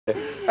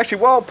Actually,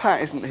 while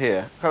Pat isn't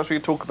here, perhaps we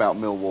could talk about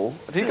Millwall.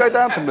 Did you go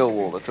down to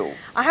Millwall at all?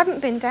 I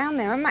haven't been down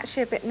there. I'm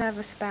actually a bit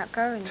nervous about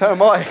going. So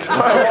am I.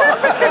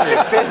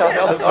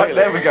 I'd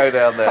never go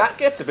down there. Pat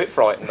gets a bit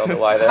frightened on the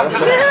way there.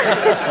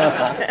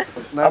 I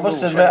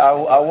must admit,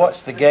 I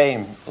watched the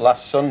game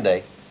last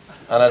Sunday,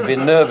 and I'd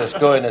been nervous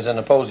going as an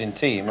opposing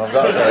team. I've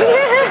got to say.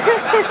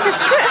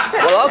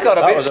 Well, I got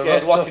a bit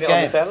scared watching it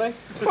on the telly.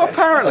 Well,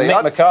 apparently,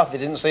 Mick McCarthy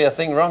didn't see a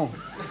thing wrong.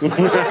 He used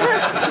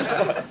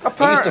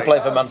to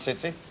play for Man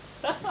City.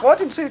 Well, I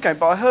didn't see the game,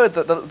 but I heard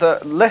that the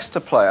Leicester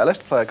player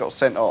got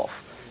sent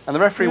off, and the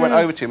referee went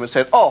over to him and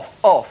said,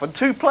 off, and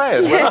 2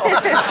 players went off.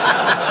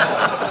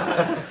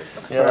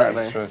 Yeah,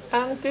 that's true.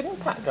 And didn't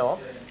Pat go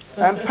off?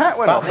 And Pat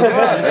went off.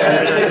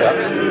 Yeah, see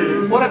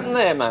that. What happened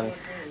there, man?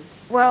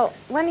 Well,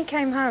 when he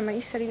came home,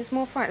 he said he was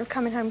more frightened of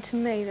coming home to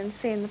me than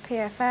seeing the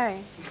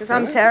PFA. Because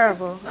I'm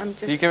terrible. I'm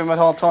just... Do you give him a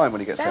hard time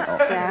when he gets sent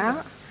off?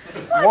 Doubt.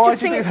 Why I just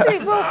do you think do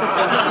it's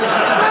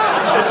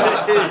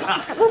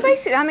well,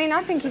 basically, I mean,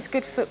 I think he's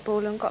good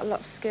footballer and got a lot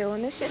of skill,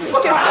 and it's just... Oh,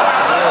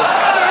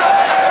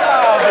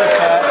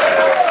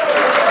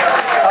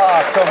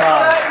 come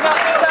on.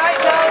 Take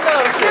no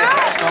notice.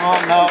 Come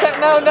on, no. Take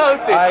no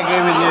notice. I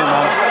agree with you,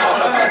 man.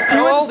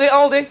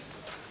 Hold it.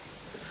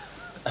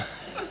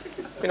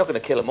 You're not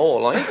going to kill them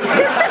all, are you?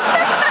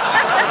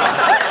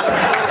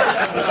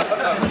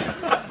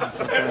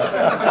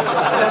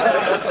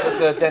 That was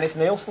Dennis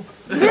Nielsen.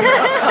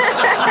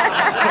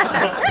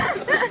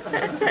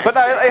 But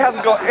no, he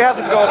hasn't gone.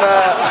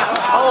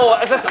 Oh,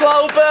 it's a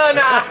slow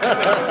burner.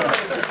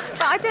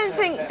 But I don't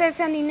think there's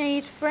any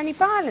need for any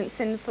violence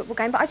in the football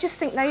game, but I just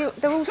think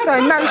they're all so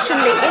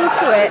emotionally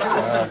into it.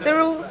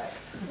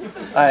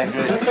 I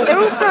agree. They're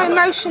all so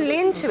emotionally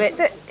into it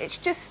that it's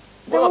just...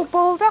 They're all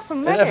balled up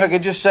and ready. And if I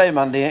could just say,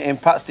 Mandy, in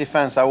Pat's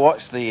defence, I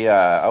watched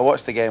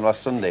the game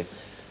last Sunday,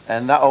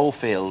 and that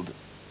Oldfield,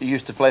 he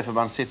used to play for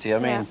Man City. I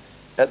mean,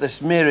 at the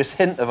merest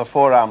hint of a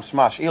forearm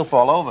smash, he'll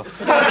fall over.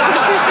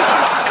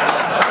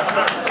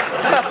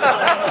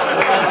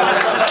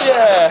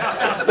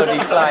 Yeah, bloody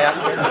player.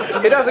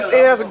 It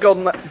hasn't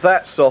gone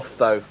that soft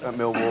though at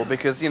Millwall,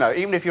 because you know,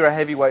 even if you're a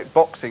heavyweight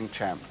boxing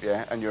champ,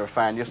 and you're a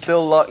fan, you're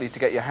still likely to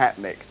get your hat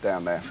nicked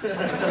down there.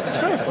 It's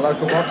true.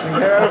 Local boxing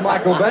hero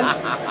Michael Bent.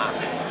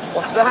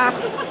 Watch the hat.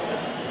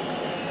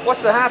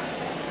 Watch the hat.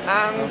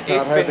 And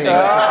it's been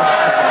done.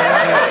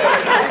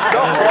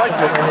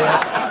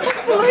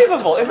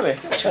 Unbelievable, isn't it?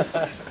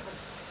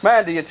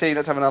 Mandy, your team.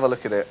 Let's have another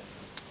look at it.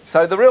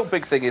 So the real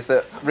big thing is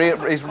that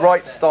his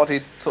Wright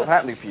started sort of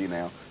happening for you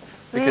now,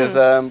 because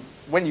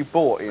when you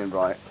bought Ian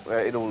Wright,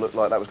 it all looked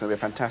like that was going to be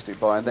a fantastic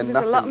buy, and then It was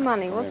nothing. a lot of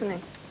money, wasn't it?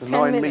 It was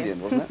 9 million,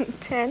 wasn't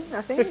it? 10,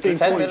 I think. 15 10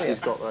 points million. he's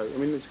got, though. I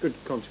mean, it's a good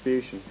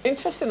contribution.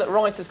 Interesting that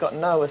Wright has got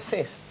no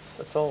assists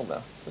at all,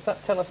 though. Does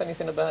that tell us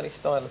anything about his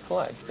style of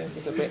play? Do you think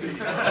he's a bit...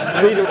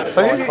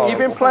 So you've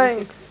been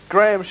playing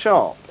Graham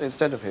Sharp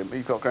instead of him.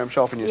 You've got Graham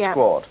Sharp in your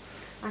squad.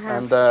 I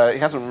have. And he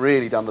hasn't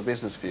really done the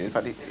business for you. In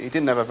fact, he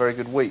didn't have a very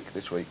good week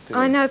this week, did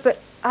he? I know, but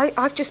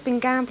I've just been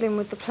gambling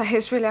with the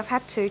players, really. I've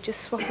had to,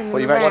 just swapping them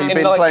Well, you've around.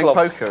 actually been playing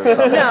poker and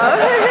stuff. No.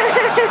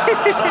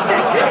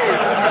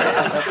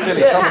 That's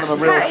silly. Some of them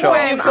are real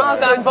sharp. You've got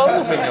Dan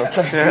Bowles in your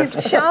team.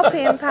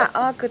 Sharpie and Pat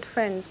are good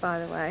friends, by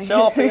the way.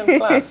 Sharpie and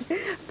Platt.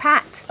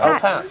 Pat. Oh,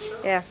 Pat.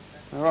 Yeah.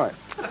 All right.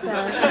 So, Oh,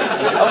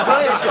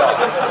 Graham Sharp.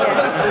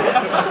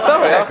 yeah.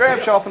 Sorry, Graham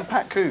Sharp and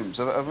Pat Coombs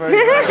are very...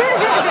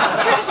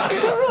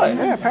 right.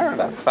 Yeah, apparently.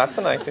 That's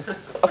fascinating.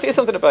 I'll tell you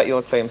something about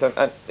your teams,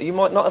 and you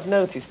might not have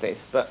noticed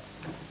this, but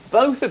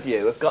both of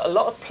you have got a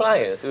lot of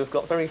players who have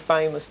got very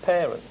famous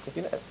parents.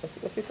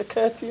 Has this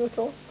occurred to you at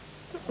all?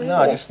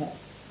 No, just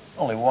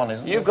only one,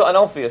 isn't it? You've got an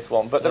obvious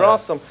one, but there are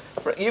some...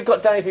 You've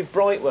got David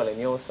Brightwell in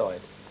your side,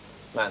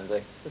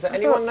 Mandy. Does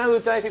anyone know who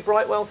David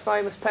Brightwell's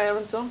famous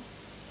parents are?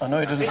 I know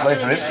he doesn't play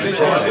for Ipswich.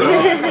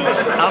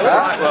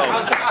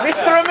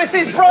 Mr. and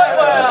Mrs.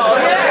 Brightwell!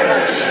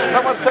 Yes!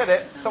 Someone said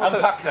it.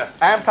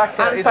 Anne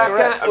Packer is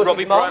correct. And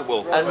Robbie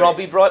Brightwell. And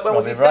Robbie Brightwell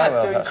was his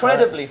dad. Two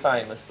incredibly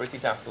famous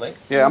British athletes.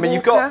 Yeah, I mean,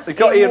 you've got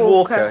Ian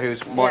Walker,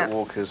 who's Mike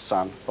Walker's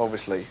son,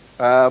 obviously.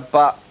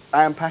 But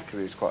Anne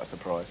Packer is quite a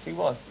surprise. She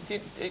was.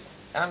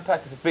 Anne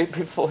Packer's a bit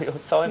before your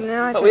time.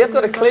 No, but we have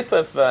got a clip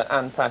of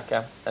Anne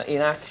Packer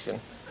in action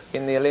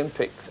in the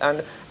Olympics. And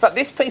in fact,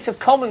 this piece of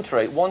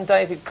commentary won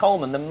David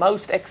Coleman the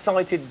most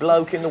excited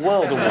bloke in the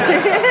world award.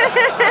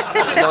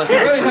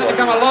 She's really had to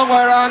come a long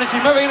way around, and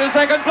she's moving into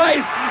second place.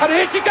 And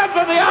here she comes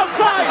from the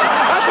outside.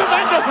 A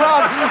tremendous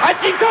run, and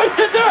she's going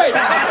to do it.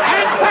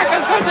 Anne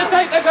Packer's going to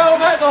take the gold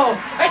medal.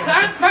 It's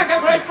Anne Packer,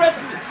 Great Britain.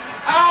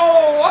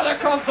 Oh, what a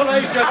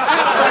consolation.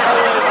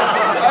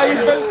 A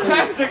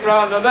fantastic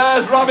run. And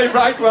there's Robbie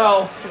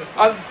Brightwell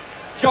and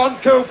John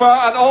Cooper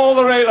and all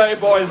the relay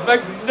boys.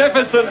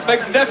 Magnificent,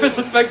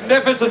 magnificent,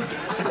 magnificent.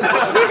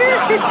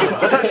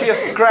 That's actually a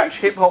scratch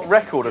hip-hop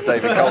record of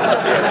David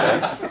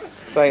Coleman.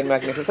 Saying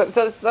magnificent.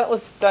 So that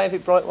was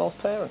David Brightwell's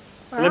parents.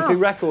 Olympic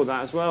record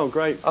that as well.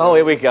 Great. Oh,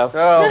 here we go.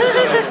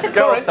 Oh,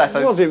 go on, Stato.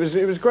 It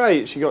was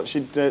great. She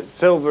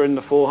silver in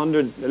the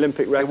 400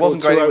 Olympic record. It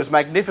wasn't great. It was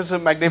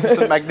magnificent,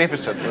 magnificent,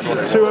 magnificent.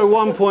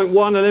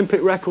 2:01.1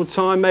 Olympic record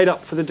time, made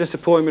up for the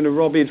disappointment of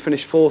Robbie. Had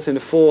finished 4th in the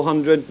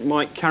 400.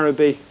 Mike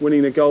Carraby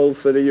winning the gold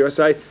for the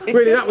USA.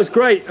 Really, that was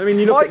great. I mean,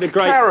 you look at the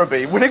great. Mike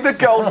Carraby winning the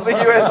gold for the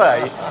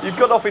USA. You've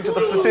got off into the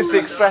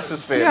statistics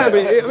stratosphere. Yeah, but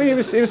I mean, it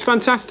was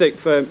fantastic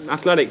for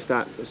athletics.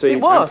 That it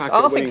was.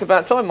 I think it's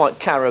about time Mike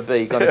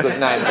Carraby got a good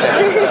name.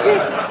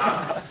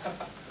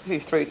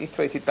 He's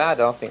treated bad,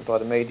 I think, by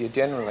the media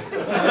generally.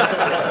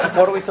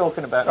 What are we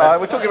talking about now?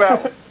 We're talking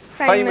about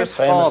famous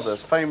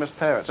fathers, famous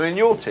parents. So in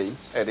your team,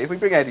 Eddie, if we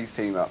bring Eddie's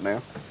team up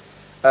now,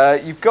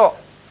 you've got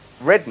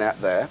Redknapp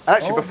there. And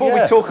actually, before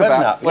we talk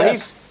about... Well,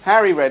 he's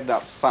Harry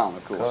Redknapp's son,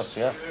 of course.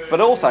 Yeah.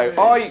 But also,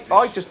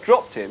 I just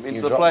dropped him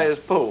into the players'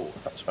 pool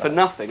for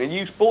nothing, and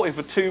you bought him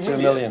for $2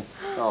 million.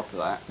 After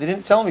that. They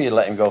didn't tell me you'd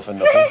let him go for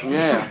nothing.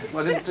 Yeah.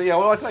 Well, I don't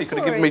know. You could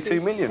have given me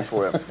 $2 million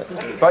for him.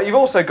 But you've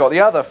also got the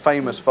other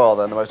famous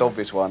father, and the most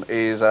obvious one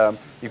is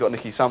you've got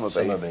Nicky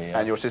Summerby,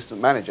 and your assistant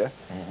manager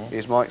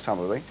is Mike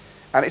Summerby.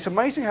 And it's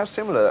amazing how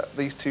similar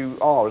these two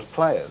are as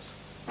players.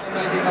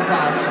 Making the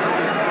pass.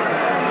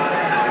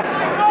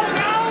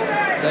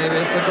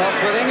 Davis across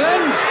with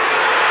England.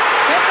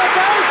 Hit the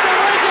post and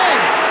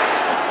waiting.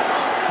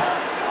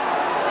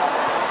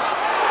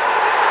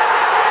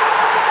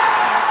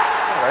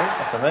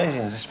 That's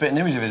amazing. He's a spitting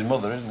image of his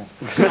mother, isn't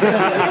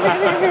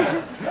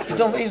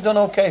he? he's done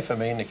okay for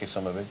me, Nicky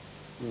Summerby.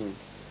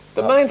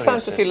 The main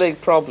fantasy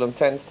league problem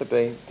tends to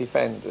be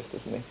defenders,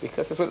 doesn't it?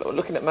 Because as we're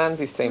looking at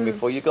Mandy's team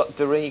before, you've got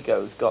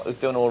Dorigo who's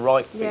done all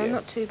right for you. Yeah,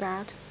 not too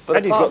bad. But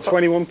Eddie's got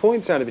 21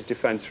 points out of his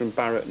defence from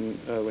Barrett and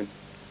Irwin.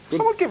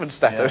 Someone given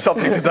Stato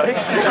something today?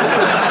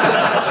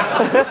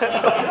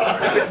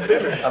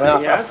 I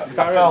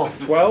fell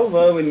 12,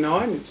 Irwin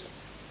 9.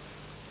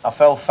 I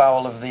fell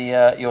foul of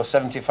the your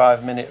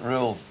 75-minute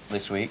rule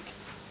this week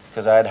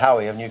because I had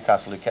Howie of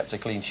Newcastle who kept a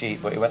clean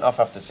sheet, but he went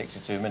off after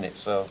 62 minutes,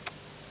 so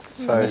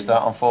I missed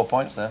out on 4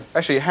 points there.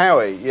 Actually,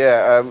 Howie,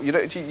 yeah,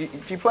 do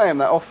you play him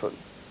that often?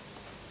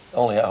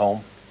 Only at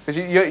home. Because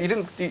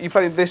you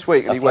played him this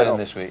week and I he played went him off.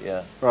 this week,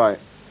 yeah. Right.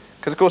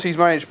 Because, of course, he's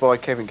managed by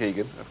Kevin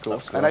Keegan, of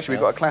course. And actually,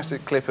 yeah. we've got a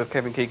classic clip of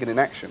Kevin Keegan in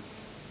action.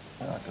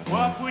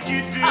 What would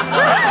you do? Just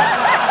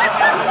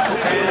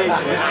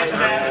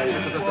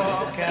have to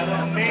walk out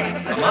on me.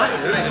 I might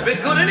do, it's a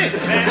bit good, isn't it? You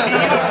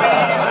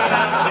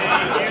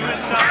a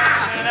song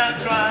and I'll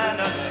try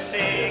not to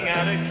sing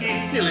out of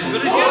key. Nearly as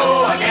good as you.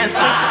 Oh, I get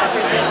by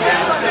with a little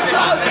help from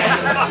my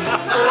friends.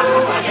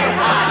 Oh, I get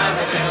by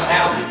with a little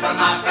help from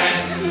my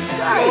friends.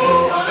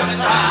 Oh, I'm gonna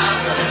try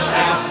with a little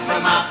help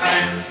from my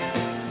friends.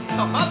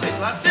 Come on, this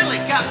lad,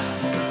 silly cat.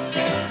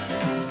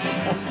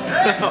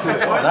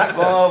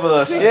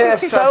 Marvellous.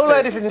 Yes, so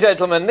ladies and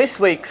gentlemen, this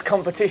week's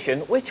competition,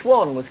 which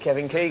one was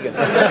Kevin Keegan?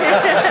 Sorry,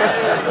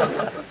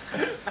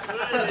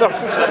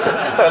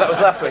 that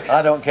was last week's.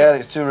 I don't care,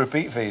 it's 2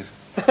 repeat fees.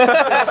 So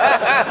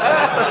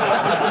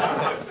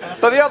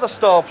the other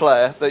star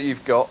player that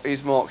you've got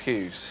is Mark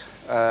Hughes,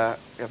 a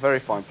very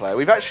fine player.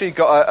 We've actually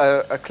got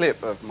a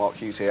clip of Mark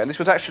Hughes here, and this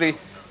was actually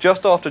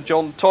just after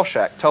John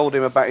Toshak told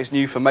him about his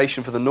new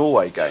formation for the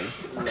Norway game.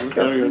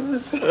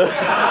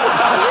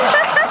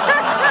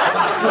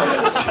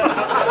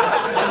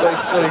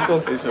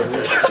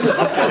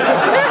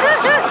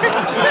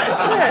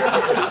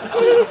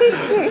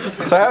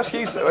 So how's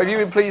Hughes? Have you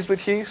been pleased with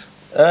Hughes?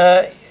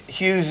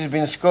 Hughes has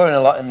been scoring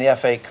a lot in the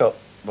FA Cup,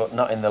 but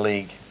not in the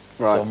league.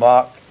 Right. So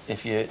Mark,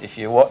 if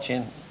you're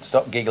watching,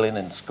 stop giggling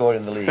and score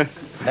in the league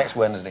next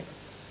Wednesday.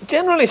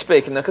 Generally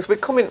speaking, though, because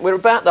we're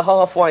about the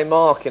halfway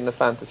mark in the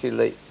fantasy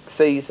league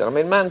season. I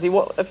mean, Mandy,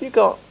 what have you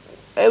got?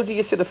 How do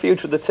you see the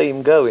future of the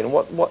team going?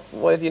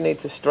 Where do you need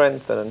to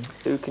strengthen, and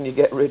who can you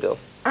get rid of?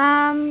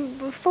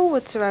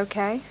 Forwards are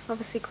okay.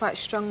 Obviously, quite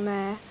strong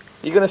there.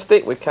 You're going to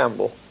stick with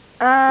Campbell?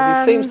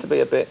 Because he seems to be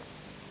a bit.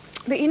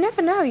 But you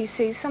never know. You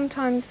see,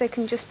 sometimes they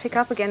can just pick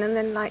up again, and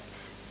then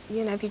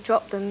if you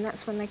drop them,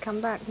 that's when they come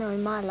back.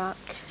 Knowing my luck.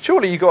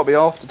 Surely you've got to be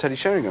after Teddy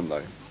Sheringham,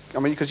 though. I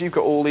mean, because you've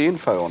got all the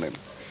info on him.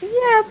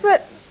 Yeah,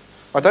 but.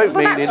 I don't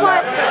mean that's in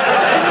why.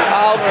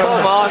 Oh,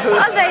 come on.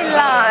 What are they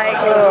like?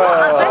 What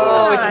are they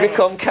like? It's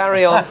become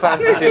carry-on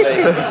fantasy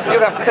league.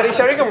 You're after Teddy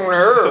Sheringham.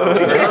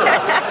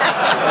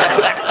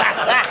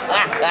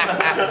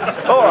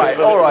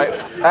 All right.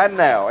 And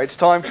now, it's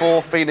time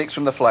for Phoenix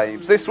from the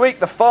Flames. This week,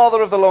 the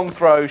father of the long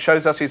throw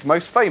shows us his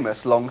most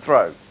famous long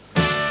throw.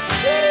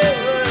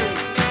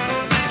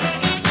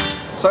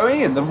 So,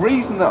 Ian, the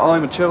reason that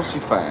I'm a Chelsea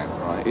fan,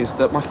 right, is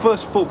that my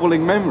first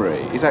footballing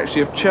memory is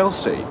actually of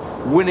Chelsea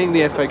winning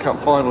the FA Cup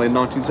final in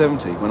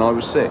 1970 when I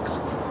was 6.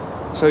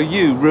 So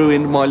you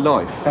ruined my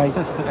life. Hey,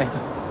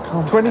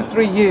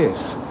 23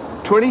 years.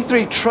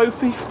 23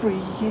 trophy-free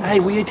years. Hey,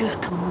 will you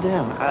just calm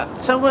down?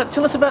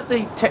 Tell us about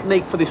the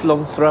technique for this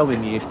long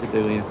throwing you used to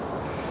do, Ian.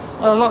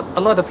 Well,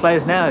 a lot of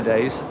players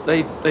nowadays,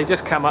 they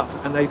just come up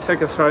and they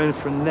take a throw in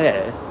from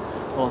there.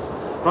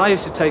 But I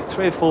used to take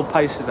 3 or 4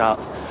 paces up,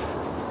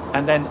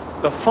 and then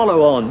the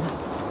follow-on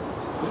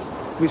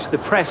which the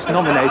press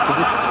nominated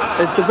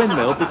as the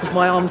windmill because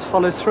my arms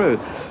followed through.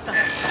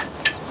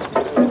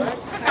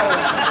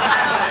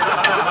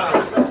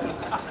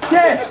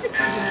 Yes,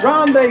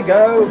 round they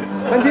go.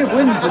 Plenty of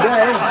wind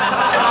today.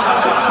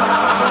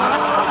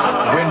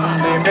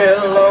 Windy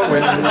mill, oh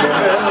windy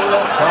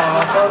mill,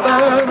 sharper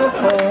than a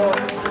thorn.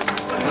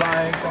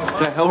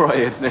 Yeah, all right,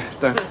 Ian. Yeah,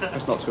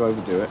 let's not to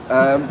overdo it.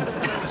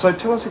 So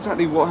tell us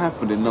exactly what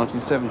happened in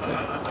 1970.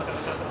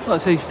 Well,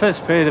 it's the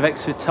first period of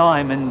extra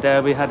time, and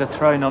we had a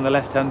throw-in on the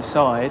left-hand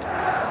side.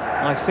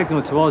 I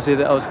signalled to Ozzy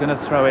that I was going to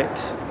throw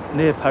it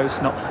near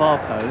post, not far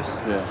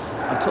post. Yeah.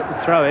 I took the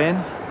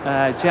throw-in.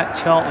 Jack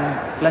Charlton,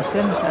 bless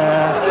him,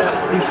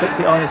 he flicked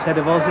it on his head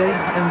of Ozzy,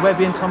 and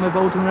Webby and Tommy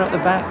Bolden were at the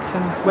back,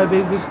 and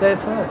Webby was there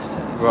first.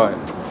 Right.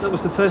 That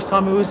was the first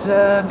time he was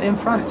in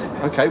front.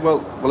 Okay,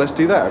 well, let's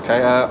do that,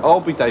 okay?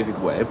 I'll be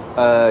David Webb,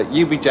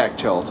 you be Jack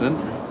Charlton,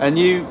 and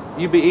you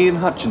be Ian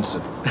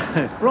Hutchinson.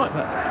 Right,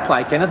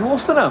 Play Kenneth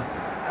Worcester now.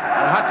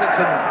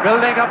 Hutchinson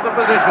building up the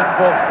position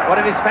for one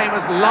of his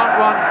famous long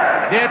runs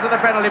near to the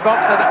penalty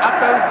box, and up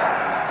goes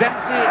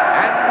Dempsey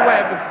and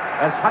Webb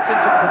as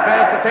Hutchinson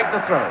prepares to take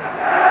the throw.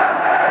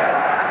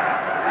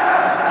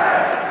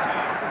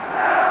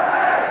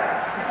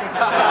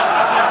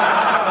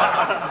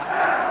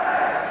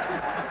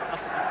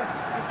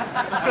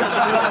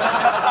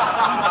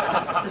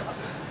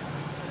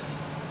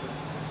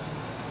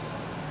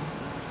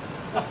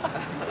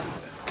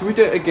 Can we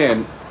do it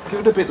again? Give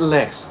it a bit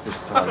less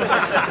this time.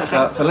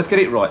 So let's get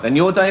it right. Then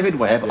you're David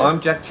Webb, Yeah.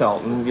 I'm Jack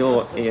Charlton,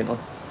 you're Ian.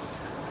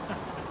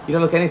 You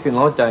don't look anything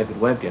like David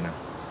Webb, you know.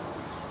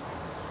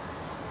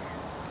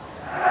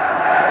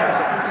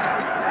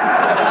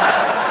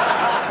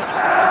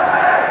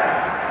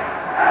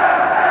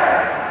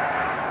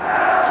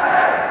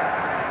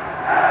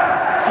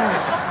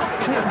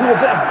 Do a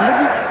bit of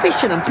bloody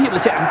fishing and people are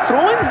taking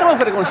throwings now. I've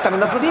got to go and stand in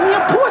the bloody near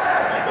post.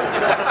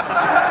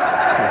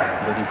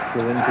 Bloody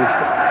throw-ins with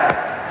stuff.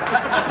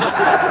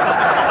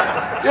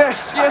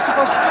 Yes, if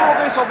I score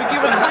this, I'll be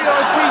given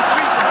VIP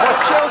treatment by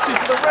Chelsea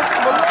for the rest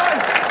of my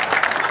life.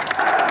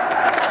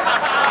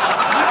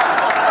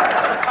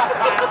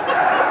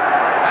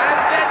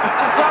 And then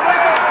from a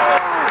goal!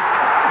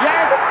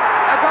 Yes,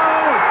 a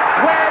goal!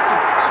 Webb!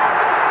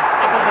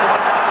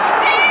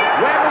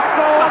 Webb has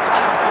scored!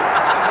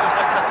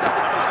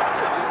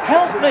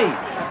 help me!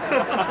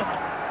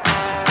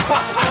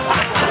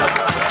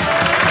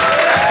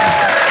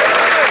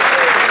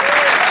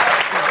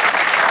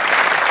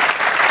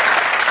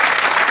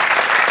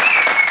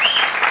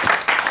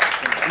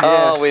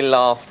 Oh, we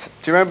laughed.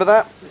 Do you remember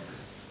that?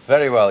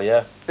 Very well,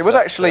 yeah. It was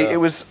actually, it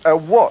was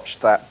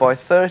watched that by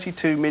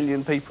 32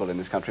 million people in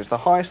this country. It's the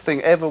highest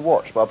thing ever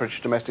watched by a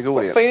British domestic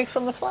audience. Phoenix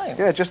from the Flame.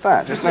 Yeah, just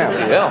that, just now.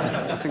 Yeah.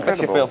 It's Makes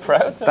incredible. you feel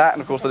proud. That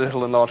and, of course, the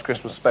Little and Large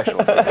Christmas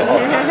special.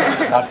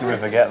 How can we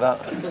forget that?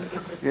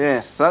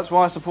 Yes, so that's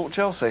why I support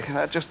Chelsea.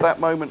 Just that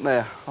moment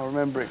there. I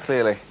remember it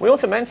clearly. We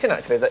ought to mention,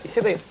 actually, that, you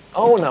see,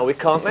 oh, no, we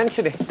can't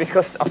mention it,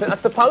 because I think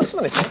that's the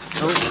postman, isn't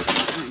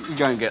it? You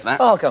go and get that.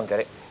 Oh, I'll go and get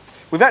it.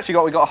 We've got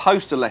a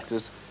host of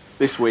letters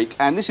this week,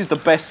 and this is the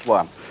best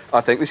one,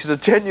 I think. This is a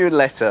genuine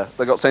letter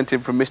that got sent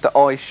in from Mr.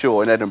 I.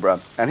 Shaw in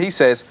Edinburgh, and he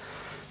says,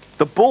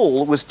 the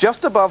ball was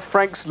just above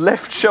Frank's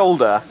left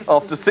shoulder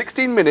after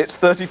 16 minutes,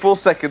 34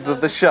 seconds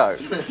of the show.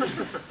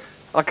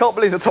 I can't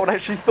believe that someone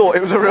actually thought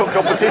it was a real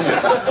competition.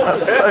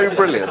 That's so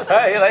brilliant.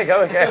 Hey, there you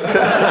go again.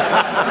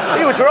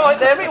 He was right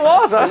there, it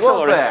was. I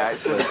saw it.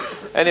 Actually.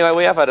 Anyway,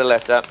 we have had a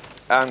letter,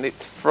 and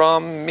it's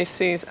from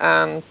Mrs.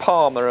 Ann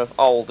Palmer of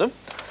Oldham.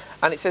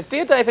 And it says,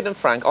 Dear David and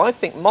Frank, I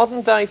think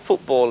modern-day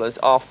footballers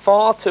are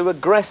far too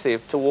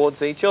aggressive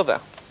towards each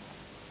other.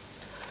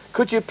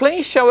 Could you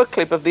please show a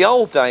clip of the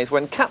old days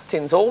when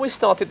captains always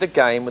started the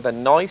game with a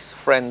nice,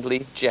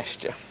 friendly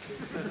gesture?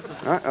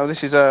 Right, oh,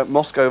 this is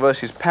Moscow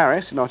versus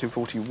Paris in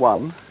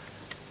 1941.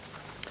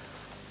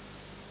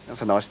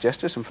 That's a nice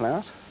gesture, some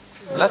flowers.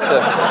 That's a...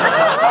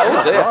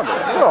 Oh, dear.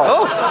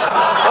 Oh,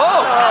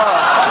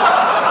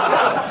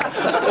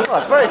 Oh!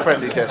 that's a very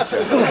friendly gesture.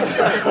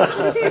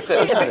 It's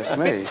a Goodness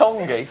me. bit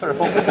tongy for a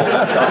football.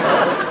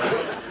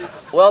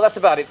 Well, that's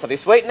about it for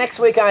this week. Next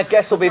week, our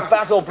guests will be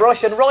Basil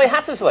Brush and Roy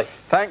Hattersley.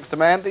 Thanks to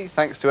Mandy,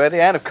 thanks to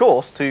Eddie, and of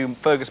course to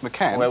Fergus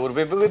McCann. Where would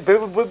we be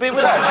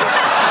without him?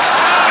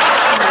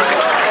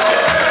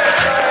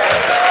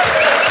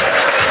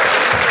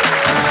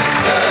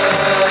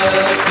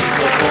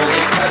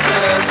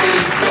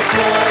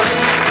 Courtesy,